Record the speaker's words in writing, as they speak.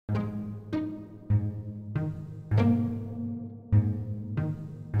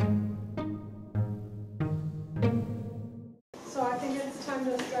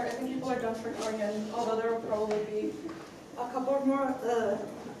although there will probably be a couple more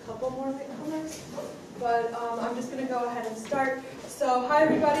latecomers. But I'm just going to go ahead and start. So hi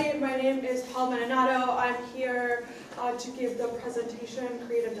everybody, my name is Paula Meninato. I'm here to give the presentation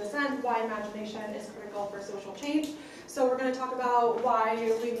Creative Dissent, Why Imagination is Critical for Social Change. So we're going to talk about why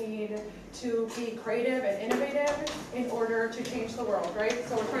we need to be creative and innovative in order to change the world, right?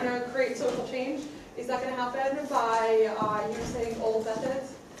 So we're trying to create social change. Is that going to happen by using old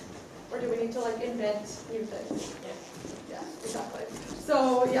methods? Or do we need to like invent new things? Yeah, exactly.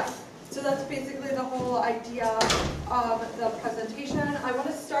 So yeah, so that's basically the whole idea of the presentation. I want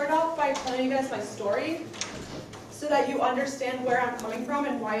to start off by telling you guys my story so that you understand where I'm coming from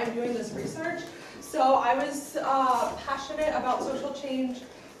and why I'm doing this research. So I was passionate about social change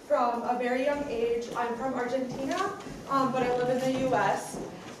from a very young age. I'm from Argentina, but I live in the US.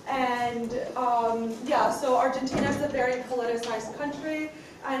 And yeah, so Argentina is a very politicized country.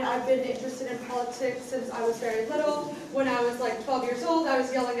 And I've been interested in politics since I was very little. When I was like 12 years old, I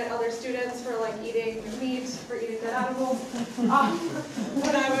was yelling at other students for like eating meat, for eating dead animals.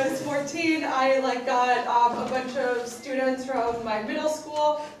 When I was 14, I like got a bunch of students from my middle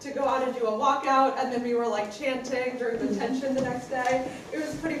school to go out and do a walkout, and then we were like chanting during detention the next day. It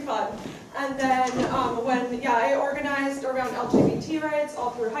was pretty fun. And then I organized around LGBT rights all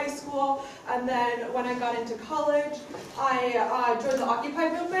through high school. And then when I got into college, I joined the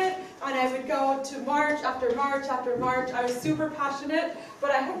Occupy movement, and I would go to march after march after march. I was super passionate,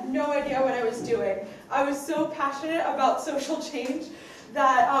 but I had no idea what I was doing. I was so passionate about social change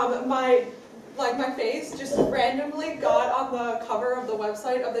that my face just randomly got on the cover of the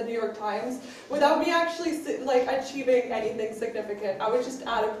website of the New York Times without me actually like achieving anything significant. I was just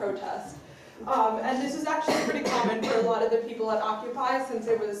at a protest. And this is actually pretty common for a lot of the people at Occupy, since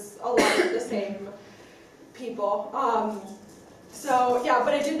it was a lot of the same people. So yeah,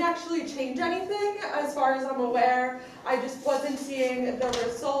 but it didn't actually change anything as far as I'm aware. I just wasn't seeing the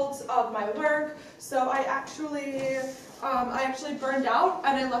results of my work. So I actually burned out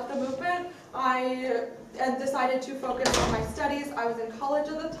and I left the movement. And decided to focus on my studies. I was in college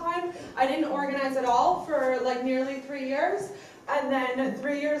at the time. I didn't organize at all for like nearly 3 years. And then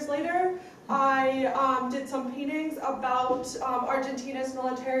 3 years later, I did some paintings about Argentina's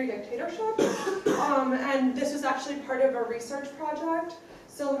military dictatorship. And this was actually part of a research project.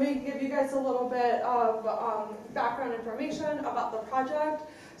 So let me give you guys a little bit of background information about the project.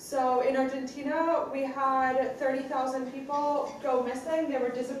 So in Argentina, we had 30,000 people go missing. They were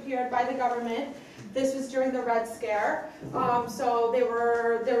disappeared by the government. This was during the Red Scare. So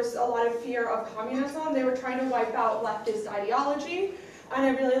there was a lot of fear of communism. They were trying to wipe out leftist ideology. And I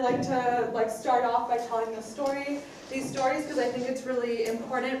really like to start off by telling these stories, because I think it's really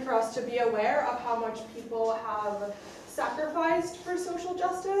important for us to be aware of how much people have sacrificed for social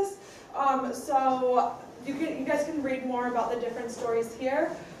justice. So you guys can read more about the different stories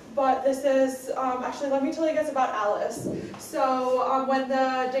here. But this is, actually let me tell you guys about Alice. So when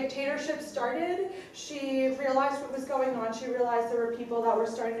the dictatorship started, she realized what was going on. She realized there were people that were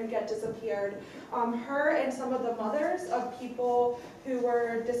starting to get disappeared. Her and some of the mothers of people who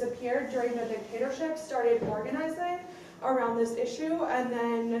were disappeared during the dictatorship started organizing around this issue, and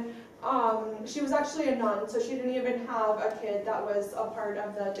then she was actually a nun, so she didn't even have a kid that was a part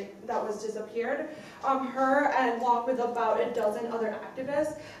of that was disappeared. Her and along with about a dozen other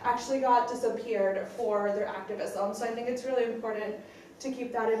activists actually got disappeared for their activism. So I think it's really important to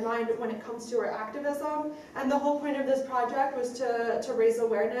keep that in mind when it comes to our activism. And the whole point of this project was to raise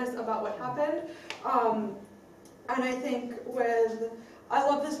awareness about what happened. And I think I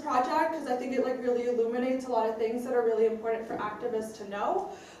love this project because I think it really illuminates a lot of things that are really important for activists to know.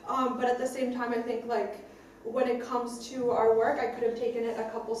 But at the same time, I think when it comes to our work, I could have taken it a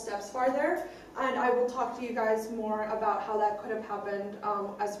couple steps farther. And I will talk to you guys more about how that could have happened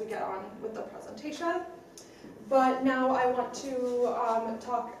as we get on with the presentation. But now I want to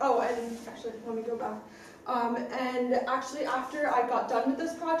talk, and actually, let me go back. And actually, after I got done with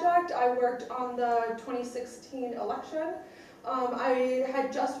this project, I worked on the 2016 election. I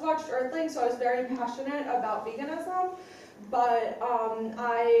had just watched Earthling, so I was very passionate about veganism. But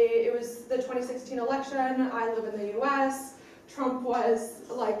it was the 2016 election. I live in the US. Trump was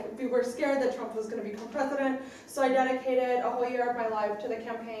we were scared that Trump was going to become president. So I dedicated a whole year of my life to the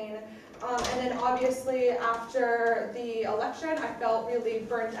campaign. And then obviously after the election, I felt really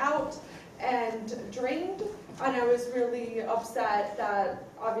burnt out and drained. And I was really upset that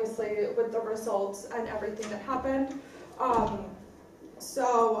obviously with the results and everything that happened.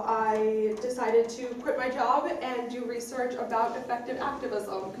 So I decided to quit my job and do research about effective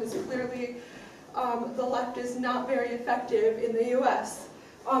activism, because clearly the left is not very effective in the US,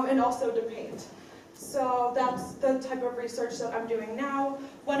 and also to paint. So that's the type of research that I'm doing now.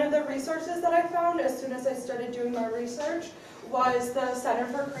 One of the resources that I found as soon as I started doing my research was the Center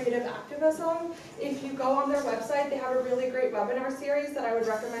for Creative Activism. If you go on their website, they have a really great webinar series that I would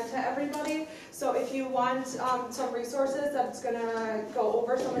recommend to everybody. So if you want some resources that's going to go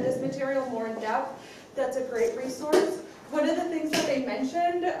over some of this material more in depth, that's a great resource. One of the things that they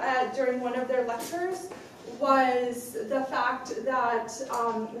mentioned during one of their lectures was the fact that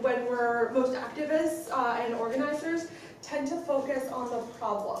when most activists and organizers tend to focus on the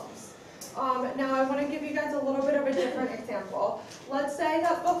problems. Now I want to give you guys a little bit of a different example. Let's say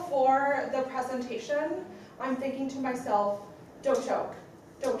that before the presentation, I'm thinking to myself, don't choke,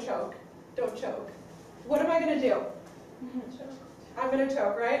 don't choke, don't choke. What am I going to do? I'm going to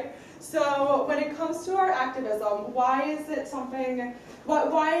choke, right? So when it comes to our activism, why is it something,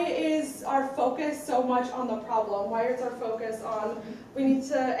 why is our focus so much on the problem? Why is our focus on, we need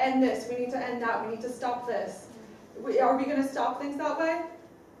to end this, we need to end that, we need to stop this? Are we going to stop things that way?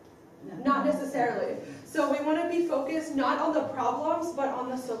 No. Not necessarily. So we want to be focused not on the problems, but on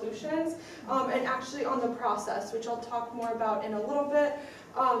the solutions, and actually on the process, which I'll talk more about in a little bit.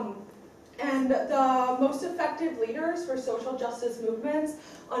 And the most effective leaders for social justice movements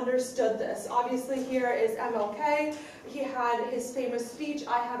understood this. Obviously here is MLK. He had his famous speech,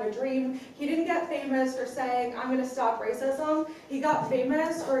 I Have a Dream. He didn't get famous for saying, I'm going to stop racism. He got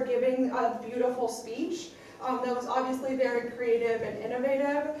famous for giving a beautiful speech that was obviously very creative and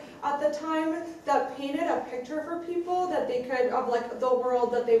innovative at the time, that painted a picture for people that they could, of like the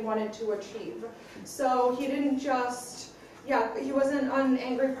world that they wanted to achieve. So he didn't just, he wasn't an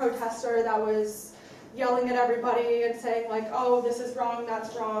angry protester that was yelling at everybody and saying like, oh, this is wrong,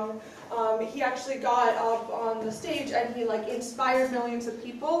 that's wrong. He actually got up on the stage and he like inspired millions of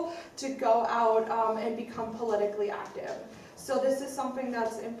people to go out and become politically active. So this is something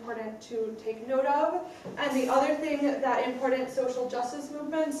that's important to take note of. And the other thing that important social justice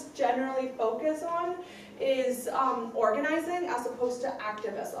movements generally focus on is organizing as opposed to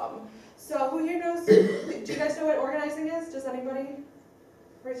activism. So who here knows, do you guys know what organizing is? Does anybody?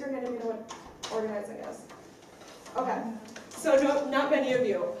 Raise your hand if you know what organizing is. Okay, so no, not many of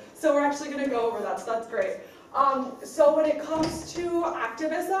you. So we're actually going to go over that, so that's great. So when it comes to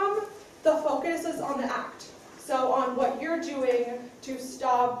activism, the focus is on the act. So on what you're doing to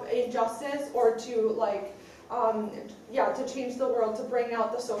stop injustice or to like, to change the world, to bring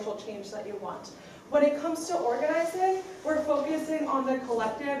out the social change that you want. When it comes to organizing, we're focusing on the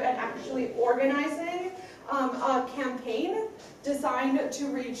collective and actually organizing a campaign designed to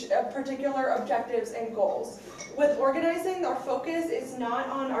reach particular objectives and goals. With organizing, our focus is not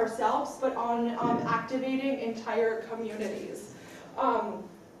on ourselves, but on activating entire communities.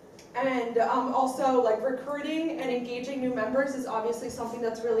 And also, like, recruiting and engaging new members is obviously something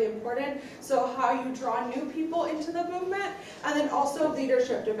that's really important. So how you draw new people into the movement, and then also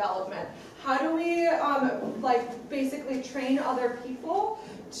leadership development. How do we, basically train other people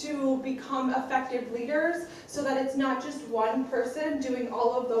to become effective leaders so that it's not just one person doing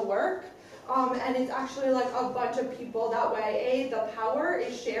all of the work, and it's actually like a bunch of people. That way, the power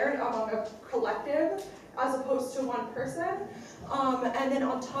is shared among a collective as opposed to one person. And then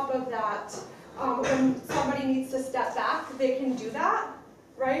on top of that, when somebody needs to step back, they can do that,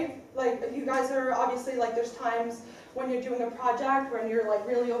 right? Like, if you guys are obviously, like, there's times when you're doing a project when you're like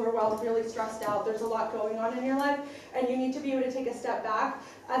really overwhelmed, really stressed out, there's a lot going on in your life, and you need to be able to take a step back,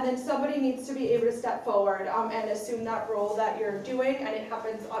 and then somebody needs to be able to step forward and assume that role that you're doing, and it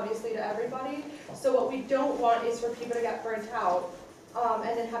happens obviously to everybody. So what we don't want is for people to get burnt out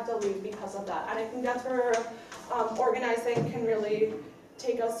and then have to leave because of that. And I think that's where organizing can really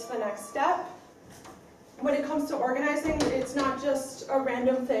take us to the next step. When it comes to organizing, it's not just a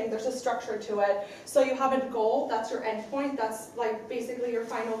random thing, there's a structure to it. So you have a goal, that's your end point, that's like basically your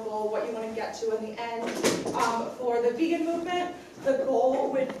final goal, what you want to get to in the end. For the vegan movement, the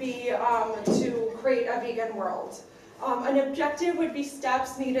goal would be to create a vegan world. An objective would be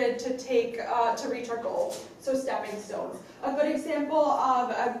steps needed to take to reach our goal, so stepping stones. A good example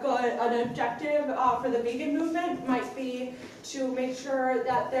of an objective for the vegan movement might be to make sure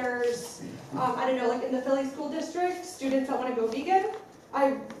that there's, like in the Philly school district, students that want to go vegan.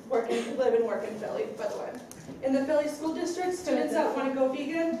 I live and work in Philly, by the way. In the Philly school district, students that want to go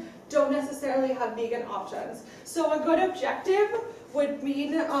vegan don't necessarily have vegan options. So a good objective would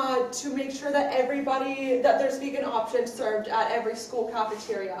mean to make sure that that there's vegan options served at every school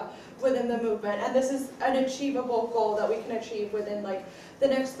cafeteria within the movement. And this is an achievable goal that we can achieve within like the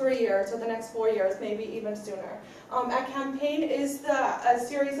next 3 years or the next 4 years, maybe even sooner. A campaign is a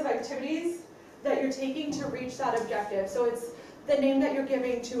series of activities that you're taking to reach that objective. So it's the name that you're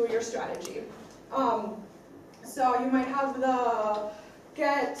giving to your strategy. So you might have the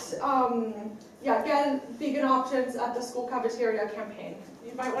get vegan options at the school cafeteria campaign.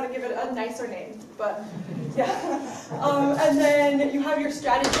 You might want to give it a nicer name, but yeah. And then you have your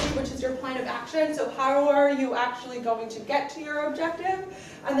strategy, which is your plan of action. So how are you actually going to get to your objective?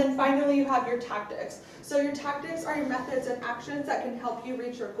 And then finally, you have your tactics. So your tactics are your methods and actions that can help you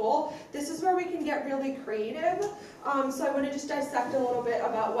reach your goal. This is where we can get really creative. So I want to just dissect a little bit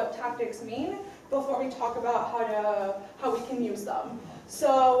about what tactics mean before we talk about how we can use them.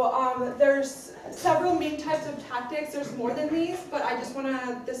 So there's several main types of tactics. There's more than these, but I just want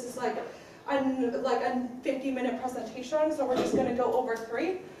to, this is like a 50-minute presentation, so we're just going to go over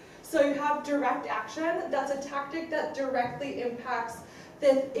 3. So you have direct action. That's a tactic that directly impacts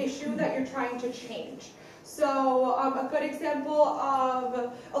the issue that you're trying to change. So a good example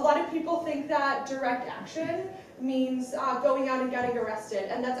of, a lot of people think that direct action means going out and getting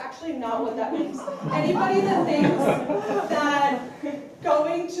arrested, and that's actually not what that means. Anybody that thinks that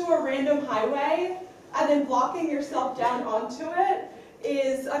going to a random highway and then blocking yourself down onto it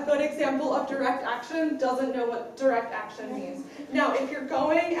is a good example of direct action doesn't know what direct action means. Now, if you're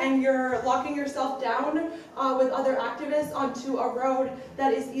going and you're locking yourself down with other activists onto a road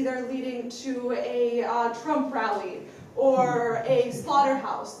that is either leading to a Trump rally or a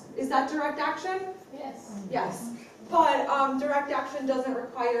slaughterhouse, is that direct action? Yes. Yes. But direct action doesn't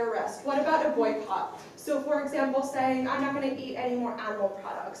require arrest. What about a boycott? So for example, saying, I'm not going to eat any more animal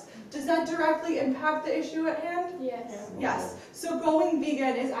products. Does that directly impact the issue at hand? Yes. Yes. So going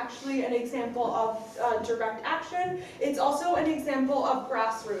vegan is actually an example of direct action. It's also an example of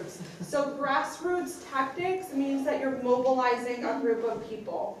grassroots. So grassroots tactics means that you're mobilizing a group of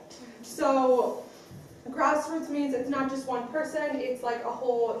people. So grassroots means it's not just one person, it's like a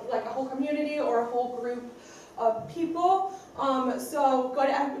whole community or a whole group of people. So good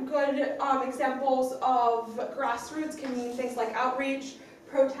examples of grassroots can mean things like outreach,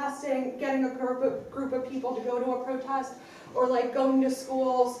 protesting, getting a group of people to go to a protest, or like going to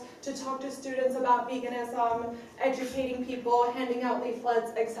schools to talk to students about veganism, educating people, handing out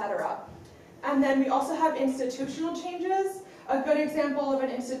leaflets, etc. And then we also have institutional changes. A good example of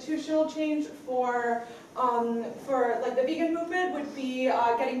an institutional change for like the vegan movement would be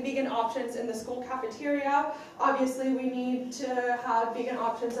getting vegan options in the school cafeteria. Obviously, we need to have vegan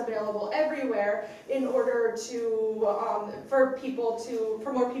options available everywhere in order to for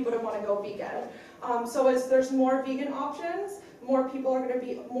more people to want to go vegan. So as there's more vegan options, more people are going to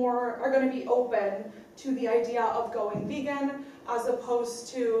be open to the idea of going vegan, as opposed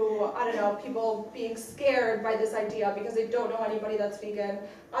to, I don't know, people being scared by this idea because they don't know anybody that's vegan.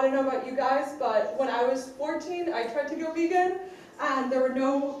 I don't know about you guys, but when I was 14, I tried to go vegan, and there were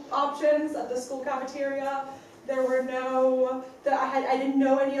no options at the school cafeteria. There were no, I didn't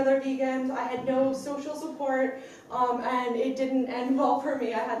know any other vegans. I had no social support, and it didn't end well for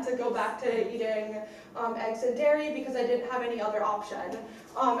me. I had to go back to eating eggs and dairy because I didn't have any other option.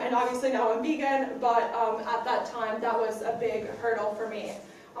 And obviously now I'm vegan, but at that time that was a big hurdle for me.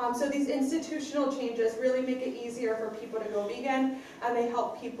 So these institutional changes really make it easier for people to go vegan, and they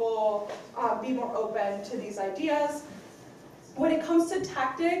help people be more open to these ideas. When it comes to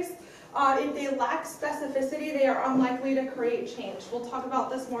tactics, if they lack specificity, they are unlikely to create change. We'll talk about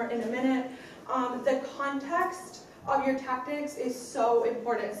this more in a minute. The context of your tactics is so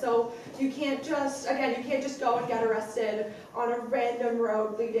important. So you can't just go and get arrested on a random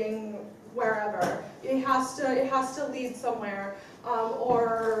road leading wherever. It has to lead somewhere,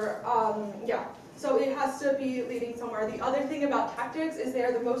 so it has to be leading somewhere. The other thing about tactics is they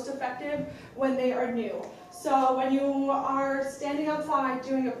are the most effective when they are new. So when you are standing outside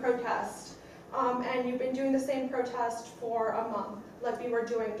doing a protest, and you've been doing the same protest for a month, like we were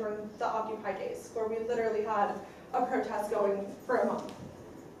doing during the Occupy days, where we literally had a protest going for a month.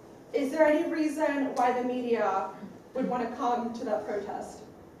 Is there any reason why the media would want to come to that protest?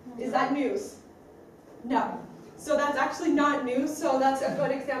 Is that news? No. So that's actually not news, so that's a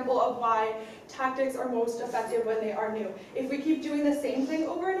good example of why tactics are most effective when they are new. If we keep doing the same thing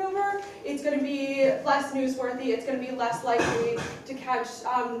over and over, it's going to be less newsworthy, it's going to be less likely to catch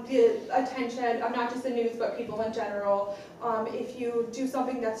the attention of not just the news, but people in general. If you do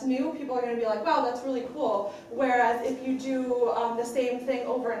something that's new, people are going to be like, wow, that's really cool. Whereas if you do the same thing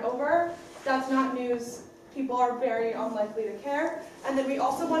over and over, that's not news. People are very unlikely to care. And then we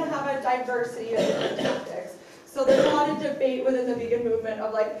also want to have a diversity of different tactics. So there's a lot of debate within the vegan movement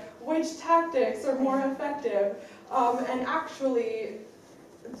of like, which tactics are more effective? And actually,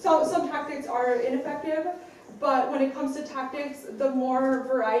 some tactics are ineffective, But when it comes to tactics, the more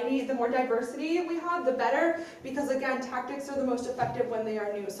variety, the more diversity we have, the better, because again, tactics are the most effective when they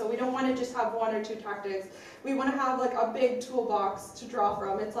are new. So we don't want to just have 1 or 2 tactics. We want to have like a big toolbox to draw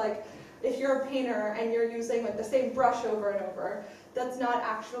from. It's like if you're a painter and you're using like the same brush over and over, that's not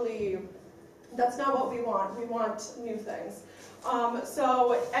what we want. We want new things.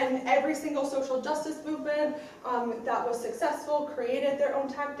 And every single social justice movement that was successful created their own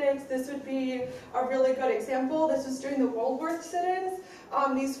tactics. This would be a really good example. This was during the Woolworth sit-ins.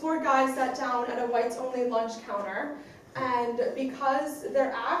 These 4 guys sat down at a whites-only lunch counter, and because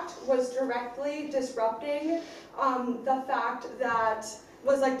their act was directly disrupting the fact that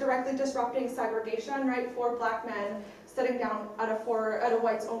directly disrupting segregation, right? 4 black men sitting down at a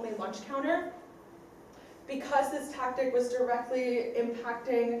whites-only lunch counter. Because this tactic was directly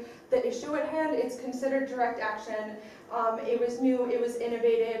impacting the issue at hand, it's considered direct action. It was new, it was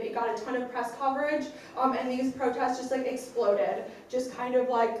innovative, it got a ton of press coverage, and these protests just like exploded, just kind of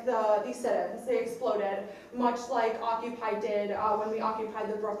like these sit-ins, they exploded, much like Occupy did when we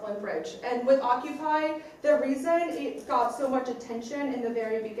occupied the Brooklyn Bridge. And with Occupy, the reason it got so much attention in the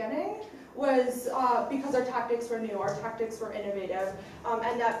very beginning was because our tactics were new, our tactics were innovative,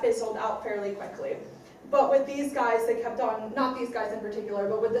 and that fizzled out fairly quickly. But with these guys, they kept on, not these guys in particular,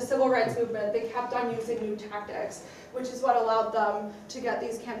 but with the civil rights movement, they kept on using new tactics, which is what allowed them to get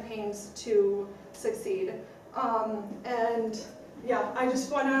these campaigns to succeed. And yeah, I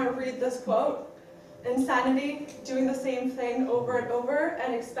just want to read this quote. Insanity, doing the same thing over and over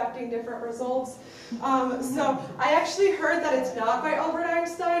and expecting different results. So I actually heard that it's not by Albert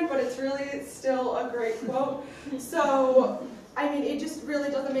Einstein, but it's really still a great quote. So I mean, it just really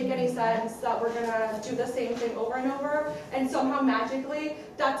doesn't make any sense that we're going to do the same thing over and over, and somehow magically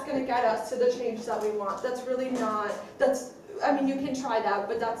that's going to get us to the change that we want. That's really not, I mean, you can try that,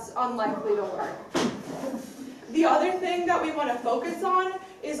 but that's unlikely to work. The other thing that we want to focus on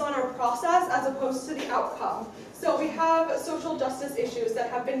is on our process as opposed to the outcome. So we have social justice issues that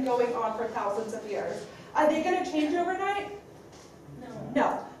have been going on for thousands of years. Are they going to change overnight?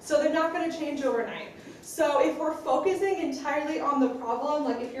 No. So they're not going to change overnight. So if we're focusing entirely on the problem,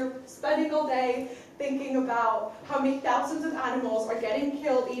 like if you're spending all day thinking about how many thousands of animals are getting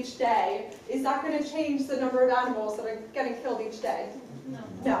killed each day, is that going to change the number of animals that are getting killed each day?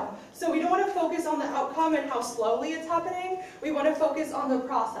 No. So we don't want to focus on the outcome and how slowly it's happening. We want to focus on the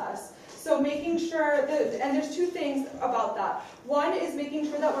process. So making sure that, and there's 2 things about that. One is making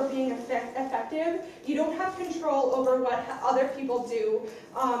sure that we're being effective. You don't have control over what other people do.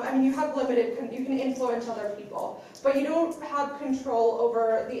 I mean, you have you can influence other people, but you don't have control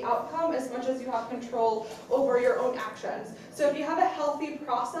over the outcome as much as you have control over your own actions. So if you have a healthy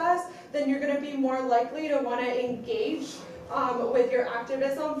process, then you're going to be more likely to want to engage with your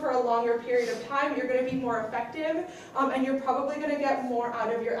activism for a longer period of time. You're going to be more effective, and you're probably going to get more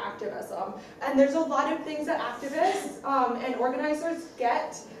out of your activism. And there's a lot of things that activists and organizers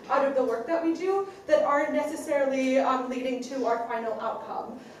get out of the work that we do that aren't necessarily leading to our final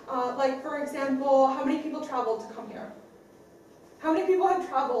outcome. Like, for example, how many people traveled to come here? How many people have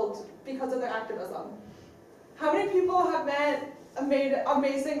traveled because of their activism? How many people have made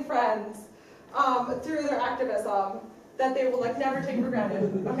amazing friends through their activism that they will like never take for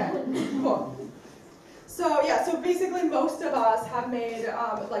granted? Okay, cool. So yeah, so basically most of us have made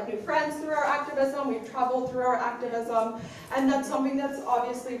like new friends through our activism. We've traveled through our activism, and that's something that's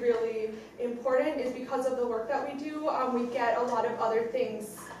obviously really important. Is because of the work that we do, we get a lot of other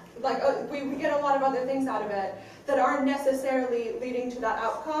things. Like we get a lot of other things out of it that aren't necessarily leading to that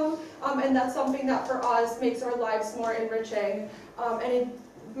outcome, and that's something that for us makes our lives more enriching. And it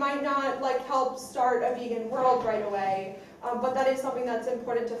might not like help start a vegan world right away, but that is something that's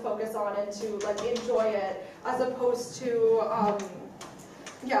important to focus on and to like enjoy it, as opposed to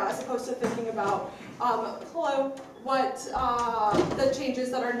thinking about what the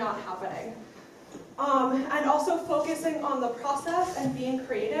changes that are not happening. And also focusing on the process and being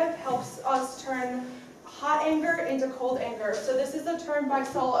creative helps us turn hot anger into cold anger. So this is a term by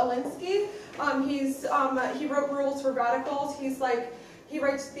Saul Alinsky. He wrote Rules for Radicals. He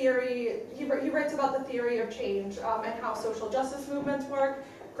writes about the theory of change and how social justice movements work.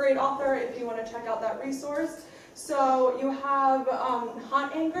 Great author if you want to check out that resource. So you have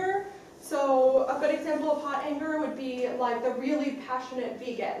hot anger. So a good example of hot anger would be like the really passionate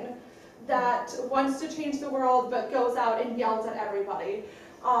vegan that wants to change the world but goes out and yells at everybody.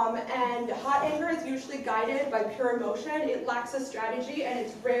 And hot anger is usually guided by pure emotion. It lacks a strategy and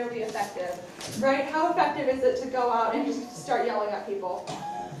it's rarely effective, right? How effective is it to go out and just start yelling at people?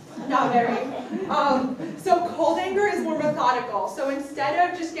 Not very. So cold anger is more methodical. So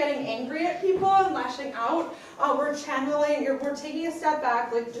instead of just getting angry at people and lashing out, we're channeling, we're taking a step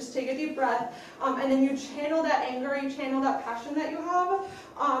back, like just take a deep breath, and then you channel that anger, you channel that passion that you have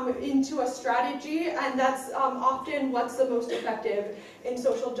into a strategy, and that's often what's the most effective in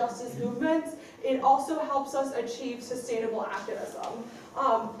social justice movements. It also helps us achieve sustainable activism.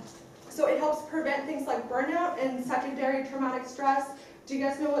 So it helps prevent things like burnout and secondary traumatic stress. Do you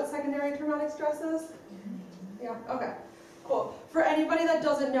guys know what secondary traumatic stress is? Yeah, okay, cool. For anybody that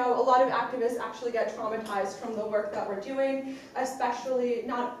doesn't know, a lot of activists actually get traumatized from the work that we're doing, especially,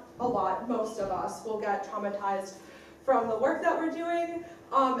 not a lot, most of us will get traumatized from the work that we're doing,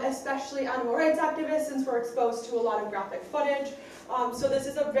 especially animal rights activists, since we're exposed to a lot of graphic footage. So this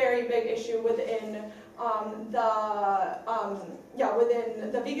is a very big issue within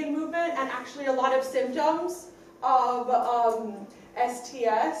within the vegan movement, and actually a lot of symptoms of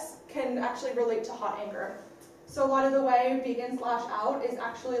STS can actually relate to hot anger. So a lot of the way vegans lash out is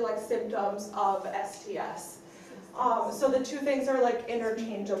actually like symptoms of STS. So the two things are like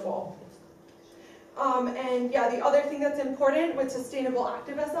interchangeable. And yeah, the other thing that's important with sustainable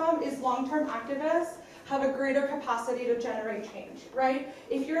activism is long-term activists have a greater capacity to generate change, right?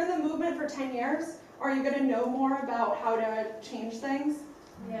 If you're in the movement for 10 years, are you going to know more about how to change things?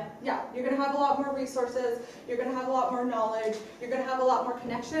 Yeah. Yeah, you're going to have a lot more resources, you're going to have a lot more knowledge, you're going to have a lot more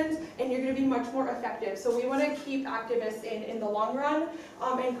connections, and you're going to be much more effective. So we want to keep activists in the long run,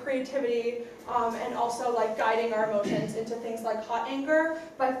 and creativity, and also like guiding our emotions into things like hot anger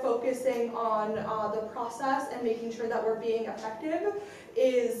by focusing on the process and making sure that we're being effective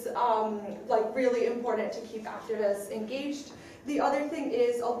is like really important to keep activists engaged. The other thing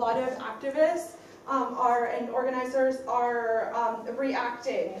is a lot of activists and organizers are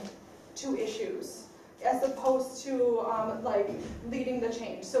reacting to issues as opposed to like leading the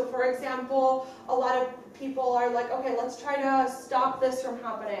change. So for example, a lot of people are like, okay, let's try to stop this from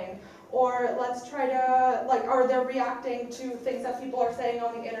happening, or let's try to, like, or they're reacting to things that people are saying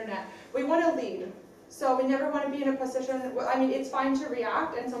on the internet. We want to lead. So we never want to be in a position, I mean, it's fine to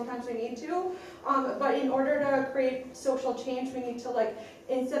react, and sometimes we need to, but in order to create social change, we need to, like,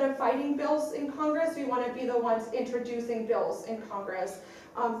 instead of fighting bills in Congress, we want to be the ones introducing bills in Congress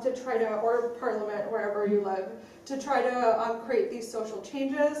to try to, or Parliament, wherever you live, to try to create these social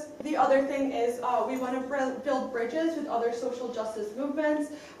changes. The other thing is we want to build bridges with other social justice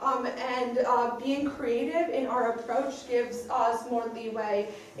movements, and being creative in our approach gives us more leeway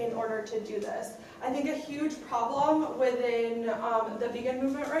in order to do this. I think a huge problem within the vegan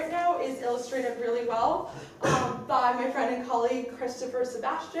movement right now is illustrated really well by my friend and colleague Christopher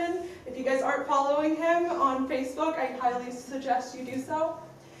Sebastian. If you guys aren't following him on Facebook, I highly suggest you do so.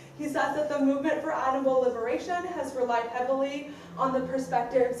 He says that the movement for animal liberation has relied heavily on the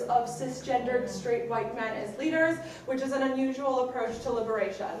perspectives of cisgendered straight white men as leaders, which is an unusual approach to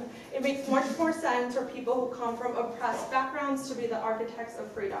liberation. It makes much more sense for people who come from oppressed backgrounds to be the architects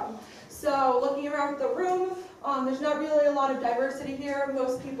of freedom. So looking around the room, there's not really a lot of diversity here.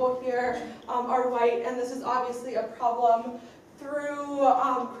 Most people here are white, and this is obviously a problem. Through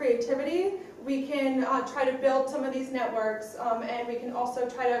creativity, we can try to build some of these networks, and we can also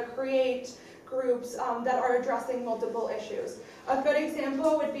try to create groups that are addressing multiple issues. A good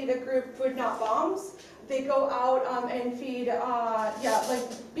example would be the group Food Not Bombs. They go out and feed,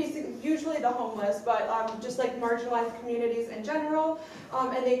 like basically, usually the homeless, but just like marginalized communities in general,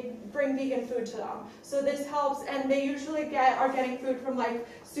 and they bring vegan food to them. So this helps, and they usually are getting food from like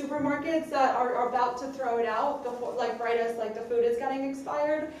supermarkets that are about to throw it out before, like right as like the food is getting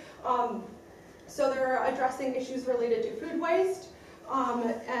expired. So they're addressing issues related to food waste,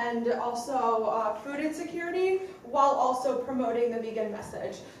 and also food insecurity, while also promoting the vegan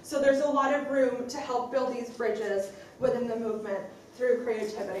message. So there's a lot of room to help build these bridges within the movement through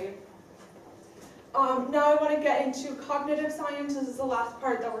creativity. Now I want to get into cognitive science. This is the last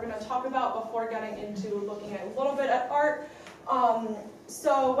part that we're going to talk about before getting into looking at a little bit at art.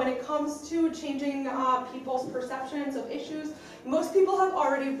 So when it comes to changing people's perceptions of issues, most people have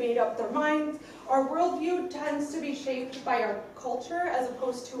already made up their minds. Our worldview tends to be shaped by our culture as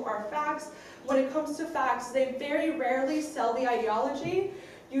opposed to our facts. When it comes to facts, they very rarely sell the ideology.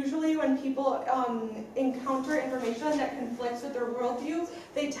 Usually when people encounter information that conflicts with their worldview,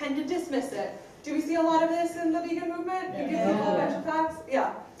 they tend to dismiss it. Do we see a lot of this in the vegan movement? You give people a bunch of facts?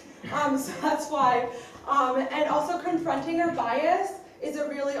 Yeah. So that's why. And also confronting our bias is a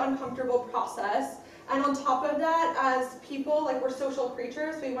really uncomfortable process. And on top of that, as people, like, we're social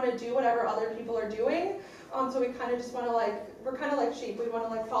creatures, we want to do whatever other people are doing. So we kind of just want to, like, we're kind of like sheep. We want to,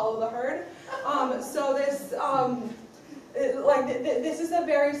 like, follow the herd. So this this is a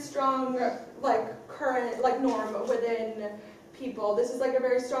very strong current norm within people. This is like a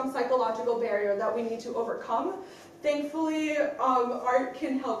very strong psychological barrier that we need to overcome. Thankfully, art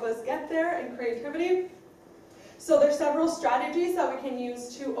can help us get there, and creativity. So there's several strategies that we can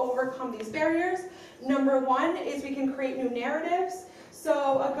use to overcome these barriers. Number one is we can create new narratives.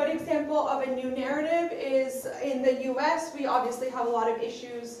 So a good example of a new narrative is in the US, we obviously have a lot of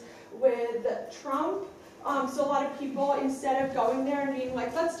issues with Trump. So a lot of people, instead of going there and being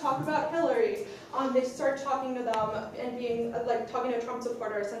like, let's talk about Hillary, they start talking to them and being talking to Trump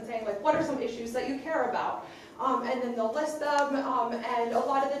supporters and saying what are some issues that you care about? And then they'll list them, and a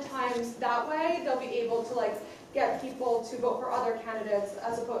lot of the times that way they'll be able to get people to vote for other candidates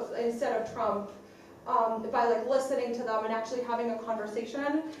instead of Trump, by listening to them and actually having a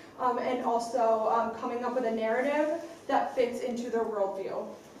conversation, and also coming up with a narrative that fits into their worldview.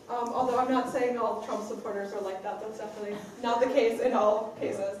 Although I'm not saying all Trump supporters are like that, that's definitely not the case in all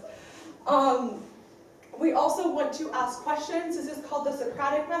cases. We also want to ask questions. This is called the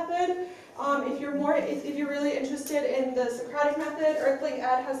Socratic method. If you're really interested in the Socratic method, Earthling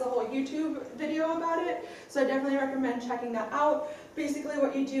Ed has a whole YouTube video about it, so I definitely recommend checking that out. Basically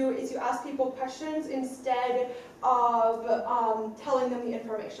what you do is you ask people questions instead of telling them the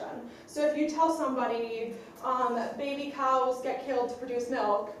information. So if you tell somebody baby cows get killed to produce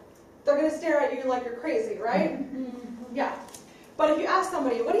milk, they're going to stare at you like you're crazy, right? Mm-hmm. Yeah. But if you ask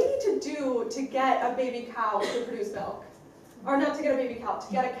somebody, what do you need to do to get a baby cow to produce milk? Or not to get a baby cow,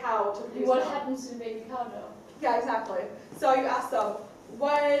 to get a cow to produce milk. What happens to the baby cow though? Yeah, exactly. So you ask them,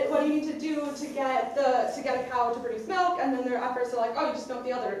 what do you need to do to get a cow to produce milk? And then at first they're like, oh, you just milk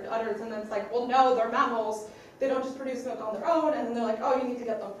the udders. And then it's like, well, no, they're mammals. They don't just produce milk on their own. And then they're like, oh, you need to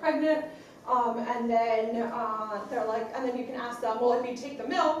get them pregnant. And then they're like, and then you can ask them, well, if you take the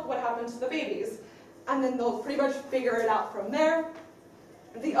milk, what happens to the babies? And then they'll pretty much figure it out from there.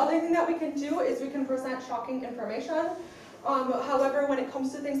 The other thing that we can do is we can present shocking information. However, when it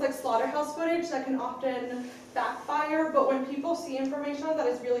comes to things like slaughterhouse footage, that can often backfire, but when people see information that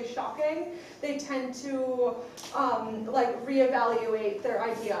is really shocking, they tend to reevaluate their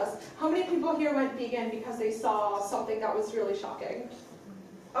ideas. How many people here went vegan because they saw something that was really shocking?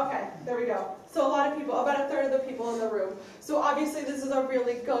 Okay, there we go. So a lot of people, about a third of the people in the room. So obviously this is a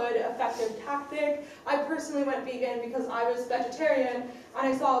really good, effective tactic. I personally went vegan because I was vegetarian, and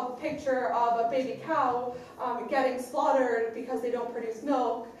I saw a picture of a baby cow getting slaughtered because they don't produce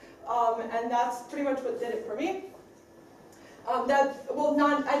milk, and that's pretty much what did it for me. I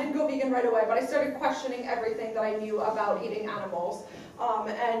didn't go vegan right away, but I started questioning everything that I knew about eating animals,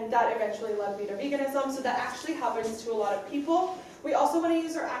 and that eventually led me to veganism. So that actually happens to a lot of people. We also want to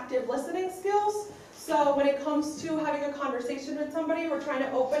use our active listening skills. So when it comes to having a conversation with somebody, we're trying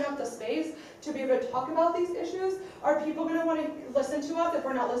to open up the space to be able to talk about these issues. Are people going to want to listen to us if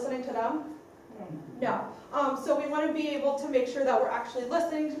we're not listening to them? No. So we want to be able to make sure that we're actually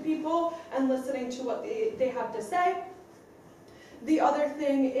listening to people and listening to what they have to say. The other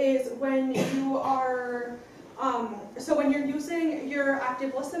thing is when you are, when you're using your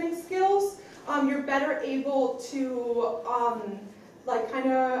active listening skills, you're better able to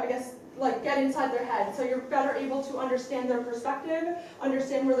get inside their head. So you're better able to understand their perspective,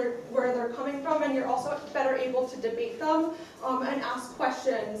 understand where they're coming from, and you're also better able to debate them and ask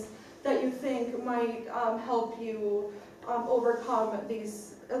questions that you think might help you overcome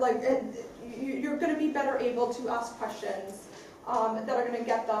these. You're going to be better able to ask questions that are going to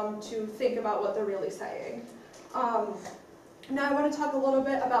get them to think about what they're really saying. Now I want to talk a little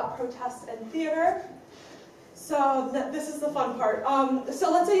bit about protest and theater. So this is the fun part.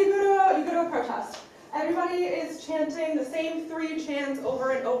 So let's say you go to a protest. Everybody is chanting the same 3 chants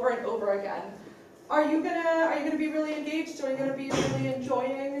over and over and over again. Are you gonna be really engaged? Are you gonna be really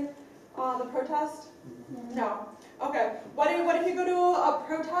enjoying the protest? No. Okay. What if you go to a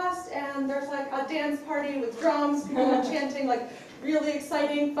protest and there's a dance party with drums, people are chanting really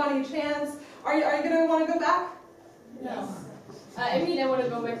exciting, funny chants? Are you gonna want to go back? No. I want to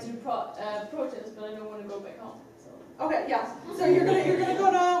go back to the protest, but I don't want to go back home. So. Okay, yes. So you're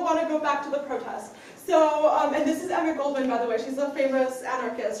gonna want to go back to the protest. So, and this is Emma Goldman, by the way. She's a famous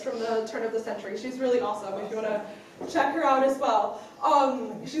anarchist from the turn of the century. She's really awesome. If you want to check her out as well.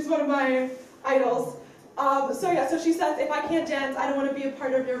 She's one of my idols. So she says, if I can't dance, I don't want to be a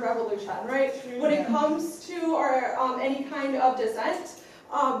part of your revolution, right? When it comes to any kind of dissent,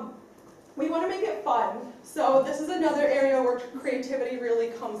 we want to make it fun. So this is another area where creativity really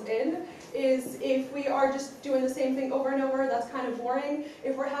comes in, is if we are just doing the same thing over and over, that's kind of boring.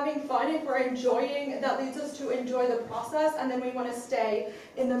 If we're having fun, if we're enjoying, that leads us to enjoy the process, and then we want to stay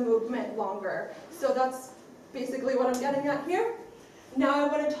in the movement longer. So that's basically what I'm getting at here. Now I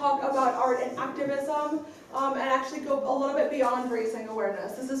want to talk about art and activism, and actually go a little bit beyond raising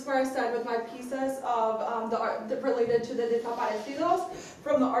awareness. This is where I said with my pieces of the art related to the desaparecidos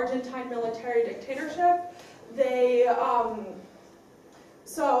from the Argentine military dictatorship. They,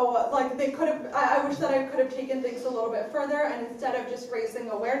 they could have, I wish that I could have taken things a little bit further, and instead of just raising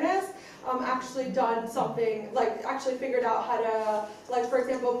awareness, actually done something, like actually figured out how to, like for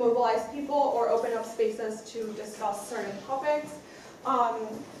example, mobilize people or open up spaces to discuss certain topics.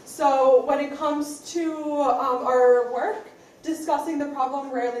 So when it comes to our work, discussing the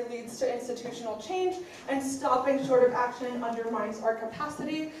problem rarely leads to institutional change, and stopping short of action undermines our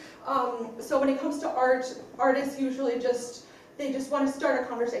capacity. So when it comes to art, artists usually they just want to start a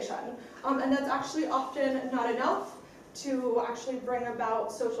conversation. And that's actually often not enough to actually bring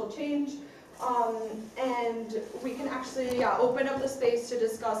about social change. And we can actually open up the space to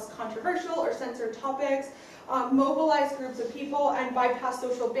discuss controversial or censored topics, mobilize groups of people, and bypass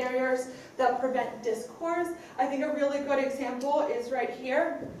social barriers that prevent discourse. I think a really good example is right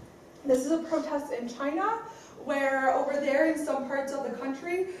here. This is a protest in China, where over there in some parts of the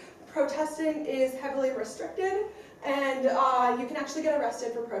country, protesting is heavily restricted, and you can actually get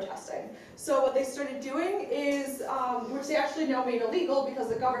arrested for protesting. So what they started doing is, which they actually now made illegal because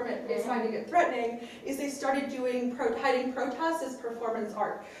the government is finding it threatening, is they started doing hiding protests as performance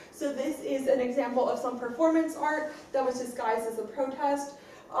art. So this is an example of some performance art that was disguised as a protest.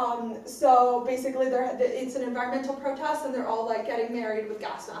 So basically it's an environmental protest, and they're all like getting married with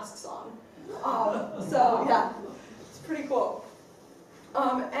gas masks on. So yeah, it's pretty cool.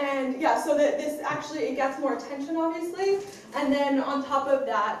 And yeah, so this actually, it gets more attention obviously, and then on top of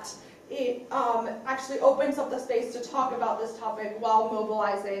that, it actually opens up the space to talk about this topic while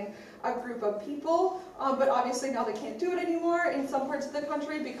mobilizing a group of people. But obviously now they can't do it anymore in some parts of the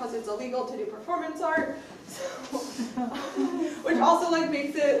country because it's illegal to do performance art. So, which also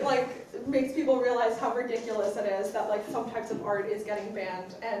makes people realize how ridiculous it is that like some types of art is getting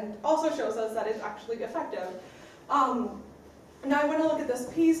banned, and also shows us that it's actually effective. Now I want to look at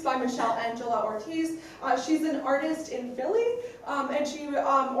this piece by Michelle Angela Ortiz. She's an artist in Philly, and she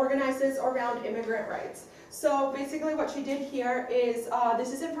organizes around immigrant rights. So basically what she did here is,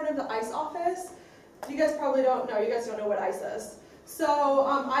 this is in front of the ICE office. You guys probably don't know, you guys don't know what ICE is. So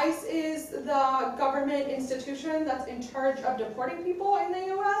ICE is the government institution that's in charge of deporting people in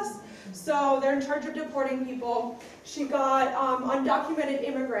the US. So they're in charge of deporting people. She got undocumented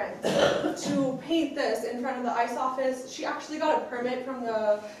immigrants to paint this in front of the ICE office. She actually got a permit from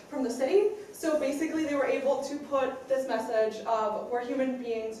the city. So basically they were able to put this message of we're human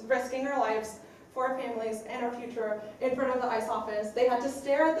beings risking our lives for our families and our future in front of the ICE office. They had to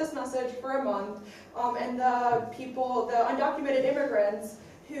stare at this message for a month, and the people, the undocumented immigrants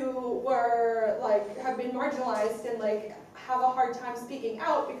who were have been marginalized and have a hard time speaking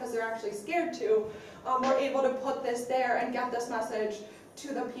out because they're actually scared to, were able to put this there and get this message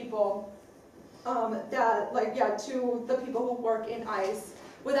to the people to the people who work in ICE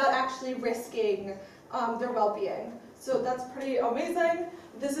without actually risking their well-being. So that's pretty amazing.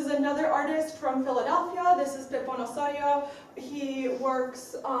 This is another artist from Philadelphia. This is Pepon Osorio. He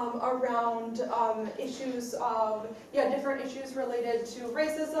works around issues of, different issues related to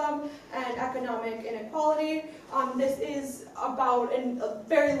racism and economic inequality. This is about a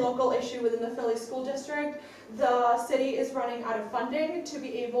very local issue within the Philly school district. The city is running out of funding to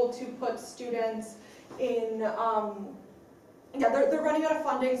be able to put students in, they're running out of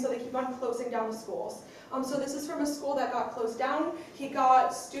funding, so they keep on closing down the schools. So this is from a school that got closed down. He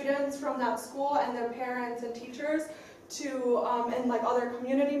got students from that school and their parents and teachers to, and other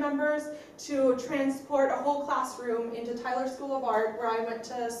community members, to transport a whole classroom into Tyler School of Art, where I went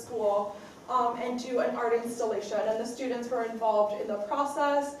to school, and do an art installation. And the students were involved in the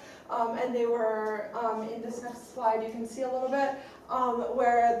process, and they were, in this next slide you can see a little bit,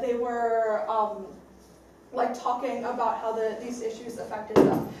 where they were talking about how these issues affected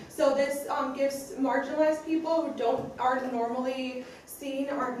them. So this gives marginalized people who aren't normally seen,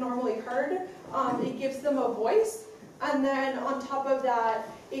 aren't normally heard, it gives them a voice, and then on top of that,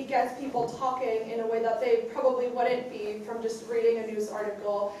 it gets people talking in a way that they probably wouldn't be from just reading a news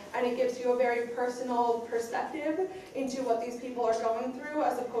article, and it gives you a very personal perspective into what these people are going through,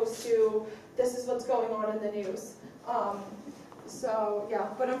 as opposed to this is what's going on in the news. So yeah,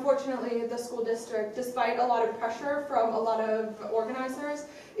 but unfortunately the school district, despite a lot of pressure from a lot of organizers,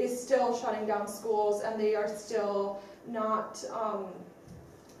 is still shutting down schools, and they are still not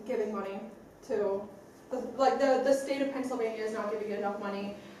giving money to, the state of Pennsylvania is not giving enough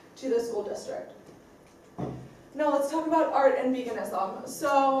money to the school district. Now let's talk about art and veganism.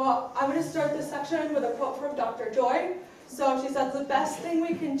 So I'm going to start this section with a quote from Dr. Joy. So she says, the best thing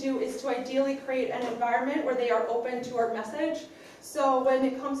we can do is to ideally create an environment where they are open to our message. So when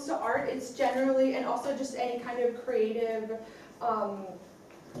it comes to art, it's generally, and also just any kind of creative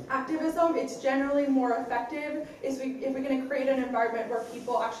activism, it's generally more effective if we're going to create an environment where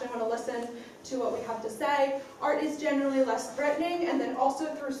people actually want to listen to what we have to say. Art is generally less threatening, and then also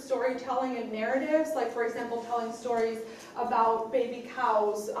through storytelling and narratives, like for example telling stories about baby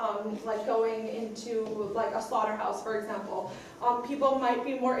cows like going into like a slaughterhouse, for example. People might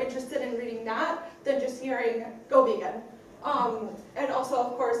be more interested in reading that than just hearing "go vegan." And also,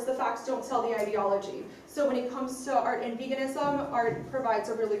 of course, the facts don't sell the ideology. So when it comes to art and veganism, art provides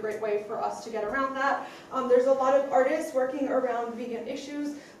a really great way for us to get around that. There's a lot of artists working around vegan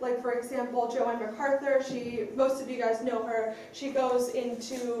issues, like for example, Joanne MacArthur. Most of you guys know her. She goes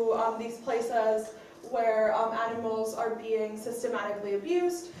into these places where animals are being systematically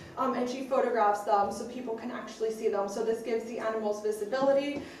abused, and she photographs them so people can actually see them. So this gives the animals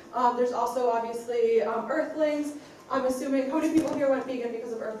visibility. There's also obviously Earthlings. I'm assuming, how many people here went vegan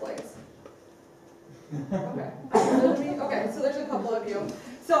because of Earthlings? Okay. Okay, so there's a couple of you.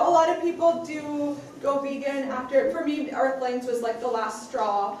 So a lot of people do go vegan after, for me, Earthlings was like the last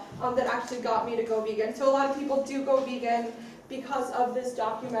straw that actually got me to go vegan. So a lot of people do go vegan because of this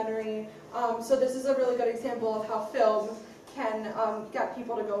documentary. So this is a really good example of how film can get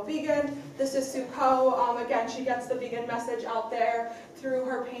people to go vegan. This is Suko. Again, she gets the vegan message out there through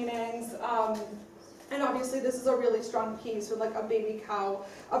her paintings. And obviously this is a really strong piece with like a baby cow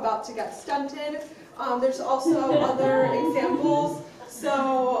about to get stunted. There's also other examples.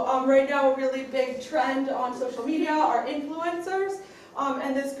 So right now a really big trend on social media are influencers.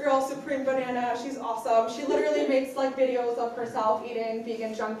 And this girl, Supreme Banana, she's awesome. She literally makes like videos of herself eating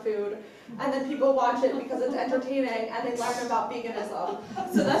vegan junk food. And then people watch it because it's entertaining and they learn about veganism.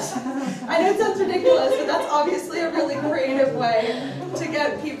 So that's, I know it sounds ridiculous, but that's obviously a really creative way to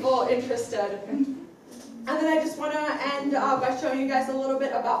get people interested. And then I just want to end by showing you guys a little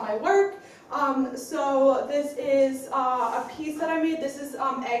bit about my work. So this is a piece that I made. This is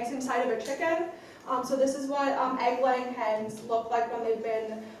eggs inside of a chicken. So this is what egg-laying hens look like when they've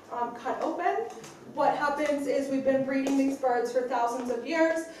been cut open. What happens is we've been breeding these birds for thousands of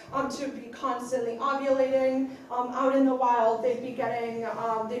years to be constantly ovulating. Out in the wild, they'd be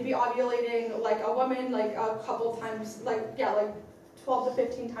ovulating like a woman like a couple times, like 12 to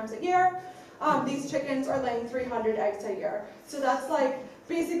 15 times a year. These chickens are laying 300 eggs a year. So that's like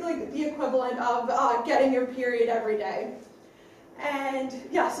basically the equivalent of getting your period every day. And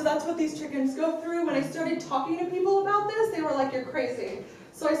yeah, so that's what these chickens go through. When I started talking to people about this, they were like, you're crazy.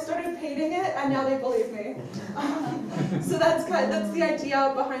 So I started painting it, and now they believe me. So that's the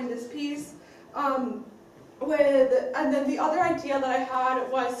idea behind this piece. And then the other idea that I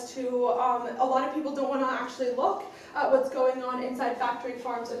had was to, a lot of people don't want to actually look at what's going on inside factory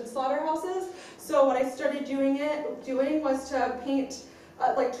farms and slaughterhouses. So what I started doing was to paint,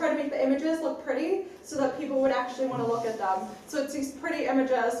 try to make the images look pretty so that people would actually want to look at them. So it's these pretty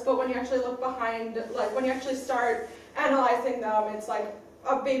images, but when you actually look behind, like when you actually start analyzing them, it's like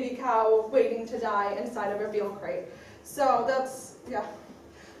a baby cow waiting to die inside of a veal crate. So that's, yeah.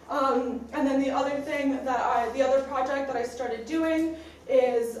 And then the other project that I started doing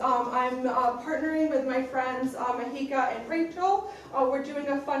is I'm partnering with my friends Mahika and Rachel. We're doing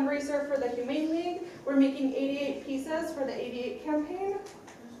a fundraiser for the Humane League. We're making 88 pieces for the 88 campaign,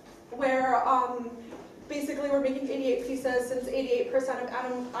 where basically we're making 88 pieces since 88%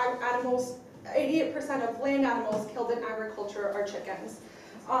 of land animals killed in agriculture are chickens.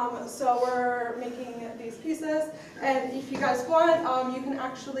 So we're making these pieces, and if you guys want, you can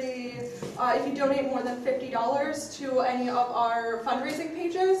actually, if you donate more than $50 to any of our fundraising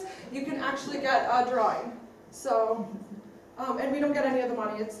pages, you can actually get a drawing. So, and we don't get any of the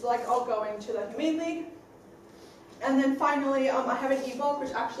money, it's like all going to the Humane League. And then finally, I have an ebook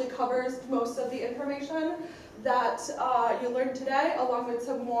which actually covers most of the information that you learned today, along with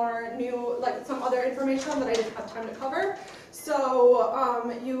some more new, some other information that I didn't have time to cover.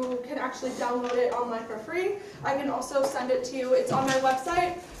 So you can actually download it online for free. I can also send it to you. It's on my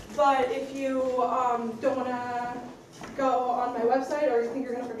website, but if you don't want to go on my website or you think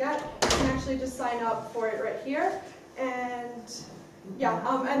you're going to forget, you can actually just sign up for it right here. And yeah,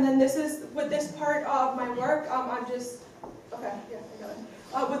 and then this is, with this part of my work, I'm just, okay, yeah, I got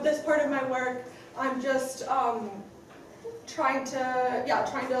it. With this part of my work, I'm just trying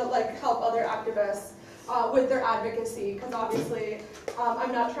to like help other activists with their advocacy, because obviously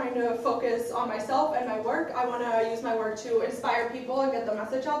I'm not trying to focus on myself and my work. I want to use my work to inspire people and get the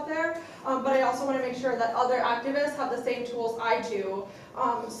message out there, but I also want to make sure that other activists have the same tools I do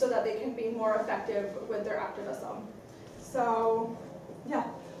so that they can be more effective with their activism. So yeah,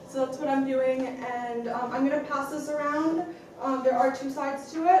 so that's what I'm doing, and I'm going to pass this around. There are 2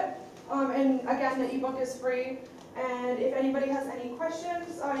 sides to it, and again, the ebook is free, and if anybody has any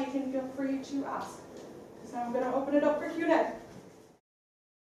questions, you can feel free to ask. So I'm going to open it up for Q&A.